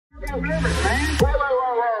limits, man.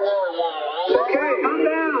 Okay, calm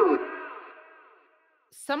down.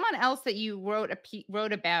 Someone else that you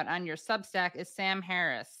wrote about on your Substack is Sam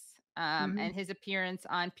Harris, and his appearance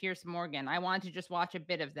on Piers Morgan. I wanted to just watch a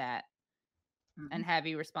bit of that and have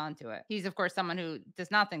you respond to it. He's, of course, someone who does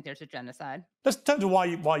not think there's a genocide. Let's turn to why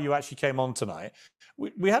you actually came on tonight.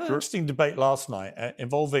 We had an interesting debate last night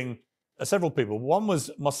involving several people. One was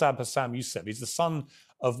Mosab Yousef. He's the son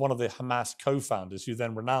of one of the Hamas co-founders who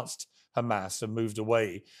then renounced Hamas and moved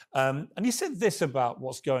away. And he said this about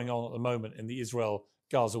what's going on at the moment in the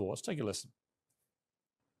Israel-Gaza war. Let's take a listen.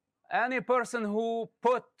 Any person who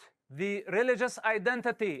put the religious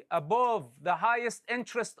identity above the highest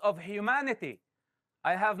interest of humanity,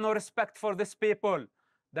 I have no respect for this people.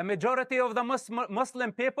 The majority of the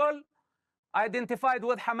Muslim people identified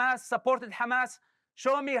with Hamas, supported Hamas.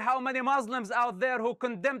 Show me how many Muslims out there who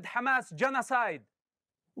condemned Hamas genocide.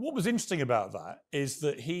 What was interesting about that is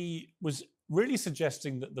that he was really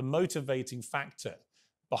suggesting that the motivating factor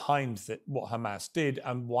behind what Hamas did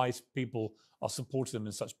and why people are supporting them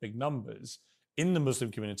in such big numbers in the Muslim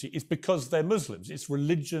community is because they're Muslims. It's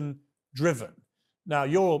religion-driven. Now,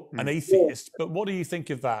 you're an atheist, but what do you think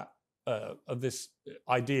of that, of this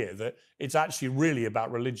idea that it's actually really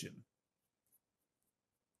about religion?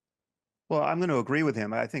 Well, I'm going to agree with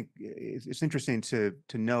him. I think it's interesting to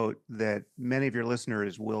note that many of your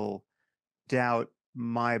listeners will doubt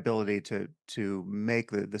my ability to make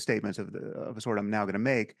the statements of a sort I'm now going to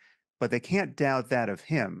make, but they can't doubt that of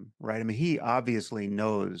him, right? I mean, he obviously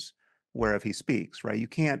knows whereof he speaks, right? You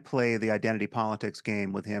can't play the identity politics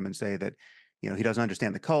game with him and say that, you know, he doesn't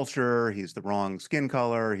understand the culture, he's the wrong skin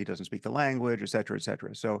color, he doesn't speak the language, et cetera, et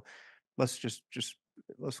cetera. So let's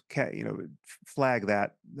let's flag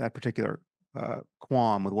that particular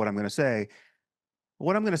qualm with what I'm going to say.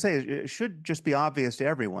 What I'm going to say is it should just be obvious to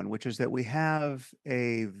everyone, which is that we have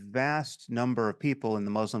a vast number of people in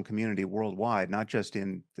the Muslim community worldwide, not just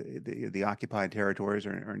in the occupied territories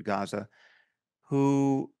or in Gaza,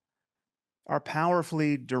 who are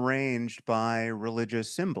powerfully deranged by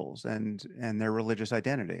religious symbols and their religious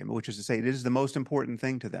identity, which is to say it is the most important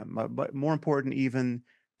thing to them, but more important even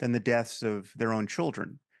than the deaths of their own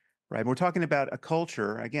children, right? We're talking about a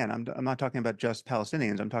culture, again, I'm not talking about just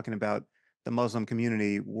Palestinians, I'm talking about the Muslim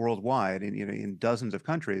community worldwide in dozens of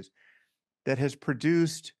countries that has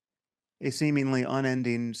produced a seemingly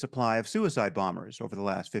unending supply of suicide bombers over the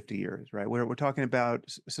last 50 years, right? We're talking about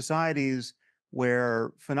societies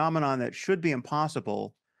where phenomenon that should be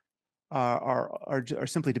impossible are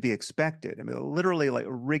simply to be expected. I mean, literally like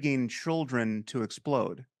rigging children to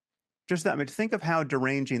explode. Just that, I mean, think of how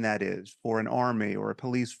deranging that is for an army or a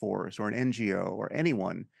police force or an NGO or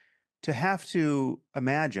anyone to have to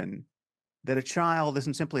imagine that a child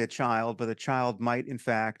isn't simply a child, but a child might, in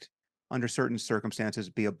fact, under certain circumstances,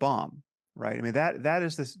 be a bomb, right? I mean, that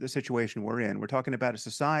is the situation we're in. We're talking about a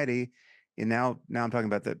society, and now I'm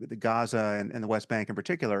talking about the Gaza and the West Bank in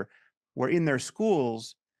particular, where in their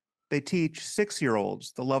schools, they teach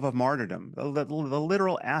 6-year-olds the love of martyrdom, the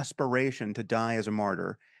literal aspiration to die as a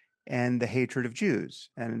martyr, and the hatred of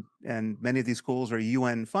Jews. And many of these schools are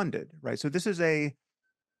UN funded, right? So this is a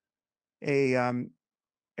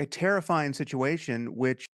terrifying situation,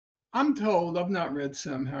 which I'm told, I've not read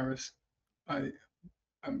Sam Harris.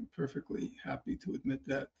 I'm perfectly happy to admit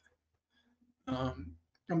that.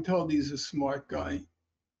 I'm told he's a smart guy,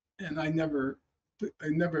 and I never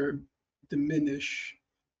diminish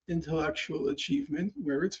intellectual achievement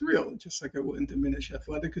where it's real. Just like I wouldn't diminish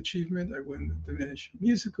athletic achievement, I wouldn't diminish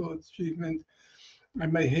musical achievement. I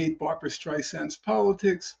may hate Barbra Streisand's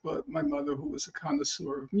politics, but my mother, who was a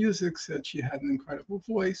connoisseur of music, said she had an incredible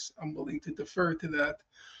voice. I'm willing to defer to that.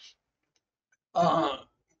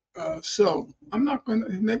 So I'm not going to,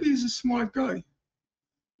 maybe he's a smart guy,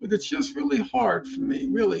 but it's just really hard for me,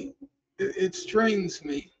 really. It strains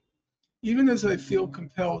me, even as I feel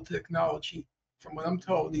compelled to acknowledge, from what I'm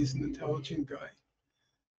told, he's an intelligent guy,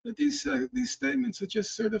 that these statements are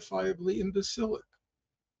just certifiably imbecilic.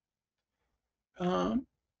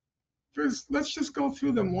 First, let's just go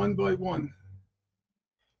through them one by one.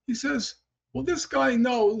 He says, well, this guy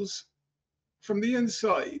knows from the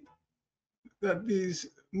inside that these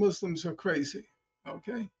Muslims are crazy,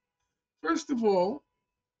 okay? First of all,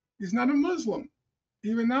 he's not a Muslim.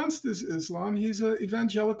 He renounced his Islam. He's an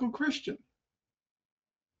evangelical Christian.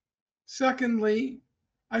 Secondly,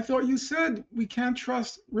 I thought you said we can't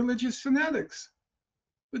trust religious fanatics,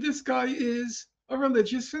 but this guy is a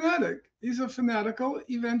religious fanatic. He's a fanatical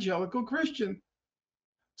evangelical Christian.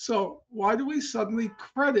 So why do we suddenly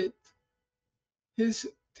credit his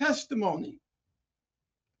testimony?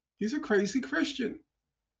 He's a crazy Christian.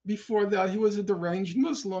 before that, he was a deranged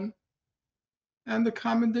Muslim. And the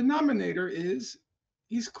common denominator is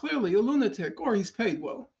he's clearly a lunatic, or he's paid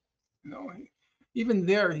well. You know, even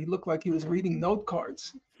there, he looked like he was reading note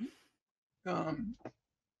cards.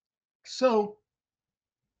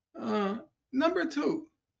 Number two,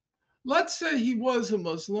 let's say he was a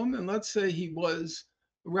Muslim, and let's say he was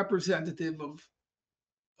a representative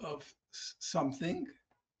of something.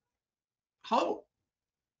 How?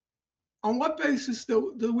 On what basis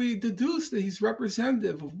do we deduce that he's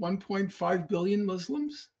representative of 1.5 billion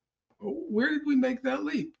Muslims? Where did we make that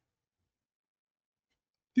leap?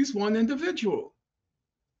 He's one individual,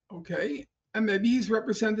 okay? And maybe he's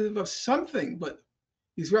representative of something, but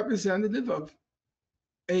he's representative of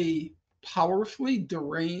a powerfully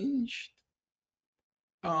deranged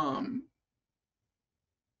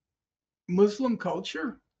Muslim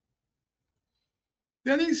culture.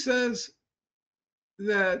 Then he says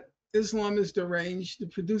that Islam is deranged.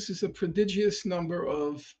 It produces a prodigious number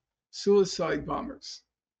of suicide bombers.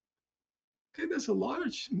 Okay, there's a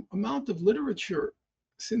large amount of literature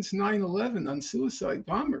since 9/11 on suicide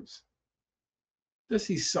bombers. Does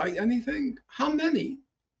he cite anything? How many?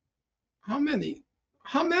 How many?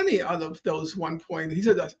 How many out of those 1 point? He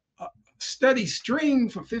said a steady stream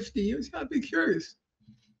for 50 years. I'd be curious.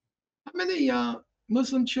 How many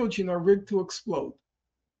Muslim children are rigged to explode?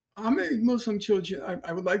 How many Muslim children?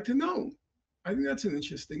 I would like to know. I think that's an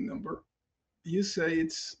interesting number. You say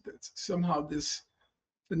it's somehow this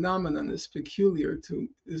phenomenon is peculiar to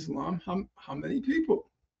Islam. How many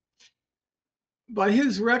people? By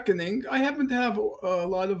his reckoning, I happen to have a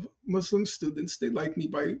lot of Muslim students. They like me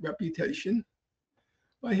by reputation.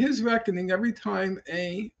 By his reckoning, every time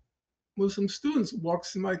a Muslim student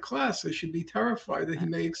walks in my class, I should be terrified that he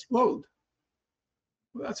may explode.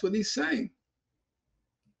 Well, that's what he's saying.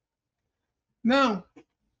 Now,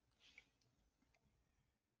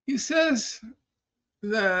 he says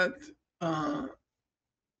that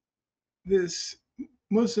this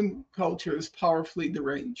Muslim culture is powerfully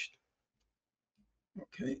deranged.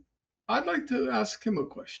 Okay, I'd like to ask him a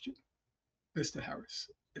question, Mr. Harris,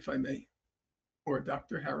 if I may, or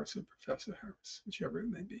Dr. Harris or Professor Harris, whichever it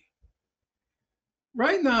may be.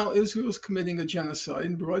 Right now, Israel is committing a genocide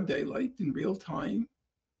in broad daylight, in real time,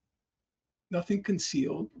 nothing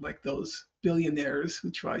concealed, like those billionaires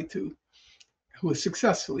who have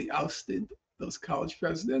successfully ousted those college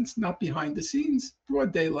presidents, not behind the scenes,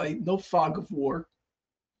 broad daylight, no fog of war.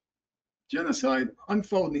 Genocide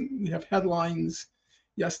unfolding. We have headlines.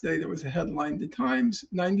 Yesterday, there was a headline in the Times,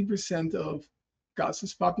 90% of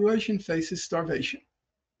Gaza's population faces starvation.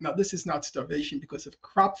 Now, this is not starvation because of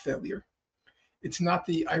crop failure. It's not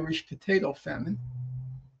the Irish potato famine.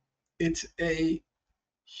 It's a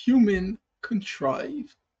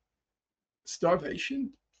human-contrived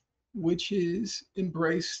starvation, which is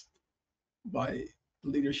embraced by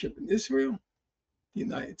leadership in Israel, the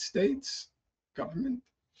United States government,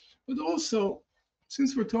 but also,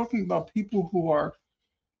 since we're talking about people who are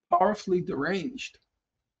powerfully deranged,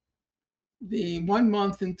 the 1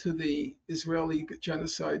 month into the Israeli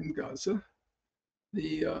genocide in Gaza,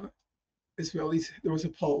 the Israelis, there was a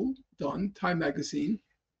poll done, Time magazine,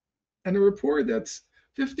 and it reported that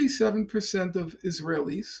 57% of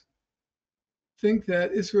Israelis think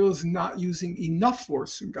that Israel is not using enough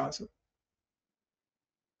force in Gaza.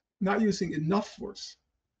 Not using enough force.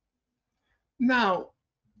 Now,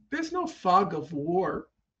 there's no fog of war.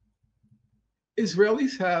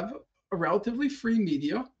 Israelis have a relatively free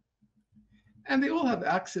media, and they all have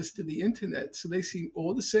access to the internet, so they see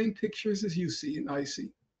all the same pictures as you see and I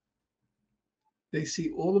see. They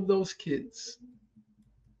see all of those kids,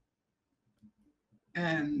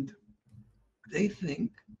 and they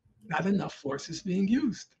think not enough force is being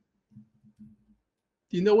used.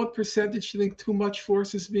 Do you know what percentage you think too much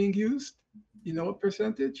force is being used? You know what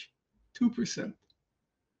percentage? 2%.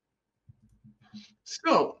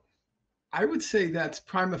 So I would say that's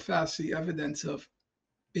prima facie evidence of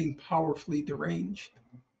being powerfully deranged.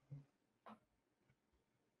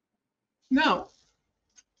 Now,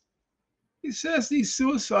 he says these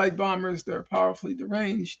suicide bombers, they're powerfully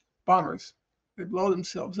deranged bombers. They blow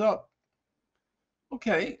themselves up.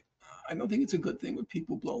 Okay, I don't think it's a good thing when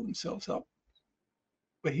people blow themselves up.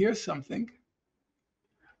 But here's something.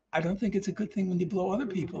 I don't think it's a good thing when you blow other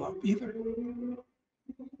people up either.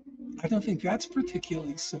 I don't think that's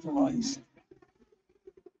particularly civilized.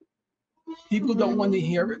 People don't want to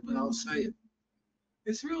hear it, but I'll say it.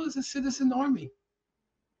 Israel is a citizen army,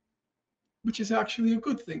 which is actually a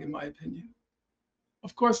good thing, in my opinion.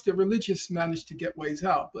 Of course, the religious managed to get ways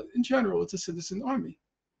out, but in general, it's a citizen army.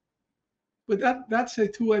 But that's a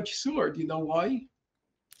two-edged sword. You know why?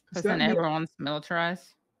 Because then everyone's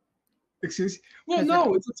militarized. Excuse me? Well,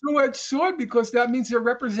 no, it's a two-edged sword because that means they're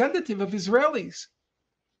representative of Israelis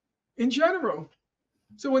in general.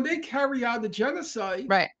 So when they carry out the genocide,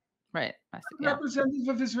 right. Representative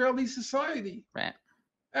of Israeli society. Right.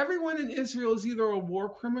 Everyone in Israel is either a war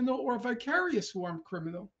criminal or a vicarious war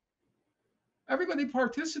criminal. Everybody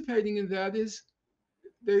participating in that is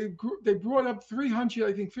they brought up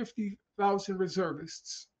 50,000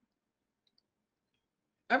 reservists.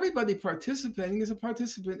 Everybody participating is a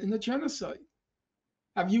participant in the genocide.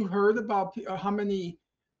 Have you heard about how many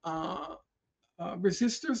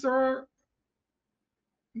resistors there are?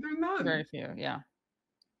 There are none. Very few, yeah.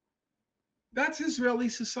 That's Israeli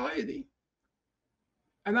society.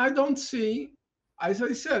 And I don't see, as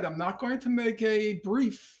I said, I'm not going to make a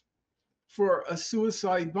brief for a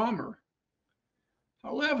suicide bomber.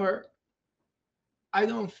 However, I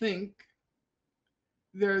don't think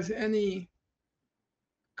there's any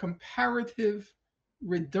comparative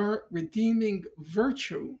redeeming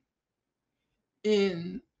virtue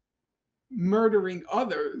in murdering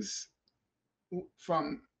others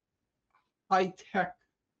from high-tech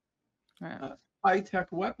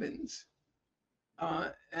weapons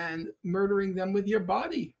and murdering them with your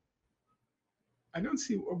body. I don't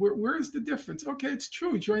see where's the difference. Okay, it's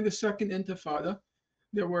true. During the second Intifada,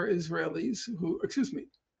 there were Israelis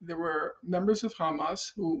there were members of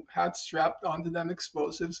Hamas who had strapped onto them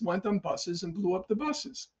explosives, went on buses and blew up the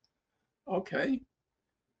buses. Okay,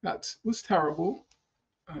 that was terrible.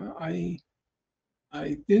 I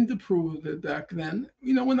didn't approve of it back then.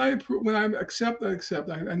 You know, when I accept.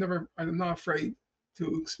 I'm not afraid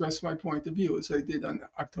to express my point of view, as I did on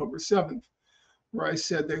October 7th, where I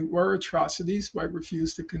said they were atrocities, but I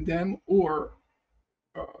refused to condemn or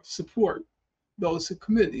support those who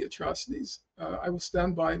commit the atrocities. I will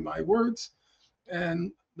stand by my words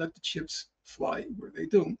and let the chips fly where they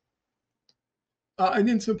do. I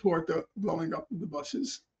didn't support the blowing up of the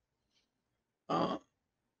buses.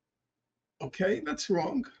 Okay, that's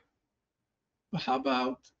wrong. But how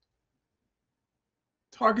about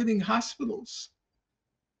targeting hospitals?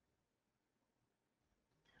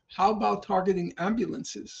 How about targeting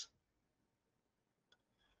ambulances?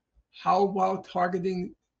 How about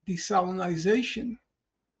targeting desalination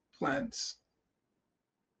plants?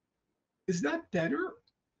 Is that better?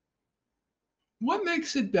 What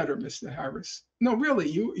makes it better, Mr. Harris? No, really,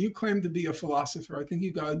 you claim to be a philosopher. I think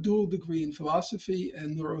you got a dual degree in philosophy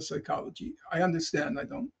and neuropsychology. I understand. I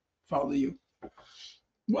don't follow you.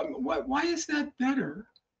 Why is that better?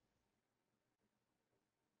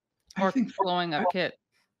 Or I think blowing up kit.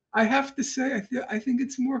 I have to say, I think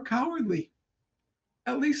it's more cowardly.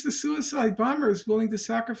 At least the suicide bomber is willing to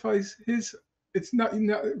sacrifice his. It's not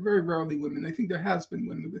very rarely women. I think there has been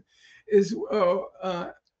women. Is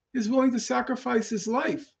willing to sacrifice his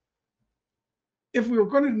life. If we were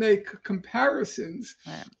going to make comparisons,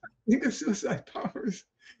 right, I think a suicide bomber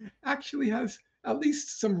actually has at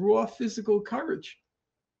least some raw physical courage.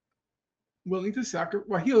 Willing to sacrifice.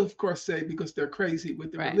 Well, he'll of course say because they're crazy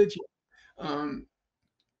with the religion,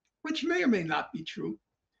 which may or may not be true.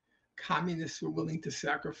 Communists were willing to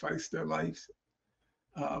sacrifice their lives.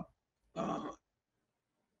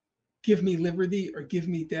 Give me liberty or give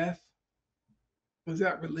me death. Was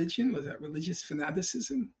that religion? Was that religious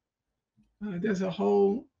fanaticism? There's a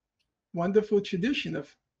whole wonderful tradition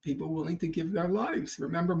of people willing to give their lives.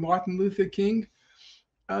 Remember Martin Luther King,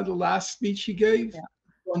 the last speech he gave? Yeah.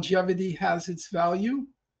 Longevity has its value,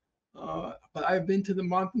 but I've been to the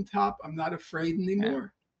mountaintop. I'm not afraid anymore. Yeah.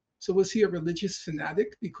 So was he a religious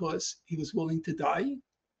fanatic because he was willing to die?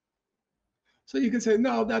 So you can say,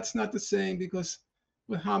 no, that's not the same because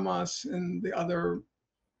with Hamas and the other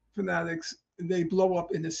fanatics, they blow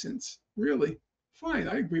up innocents. Really? Fine,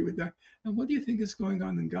 I agree with that. And what do you think is going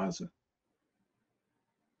on in Gaza?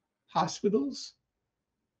 Hospitals,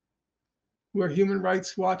 where Human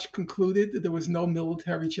Rights Watch concluded that there was no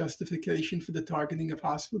military justification for the targeting of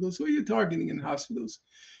hospitals. Who are you targeting in hospitals?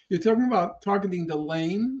 You're talking about targeting the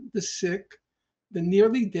lame, the sick, the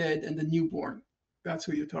nearly dead, and the newborn. That's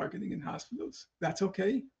who you're targeting in hospitals. That's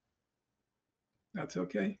okay? That's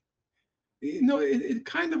okay? You know, it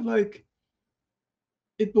kind of like,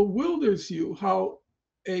 it bewilders you how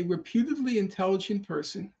a reputedly intelligent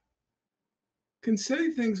person can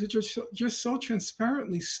say things which are just so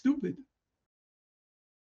transparently stupid.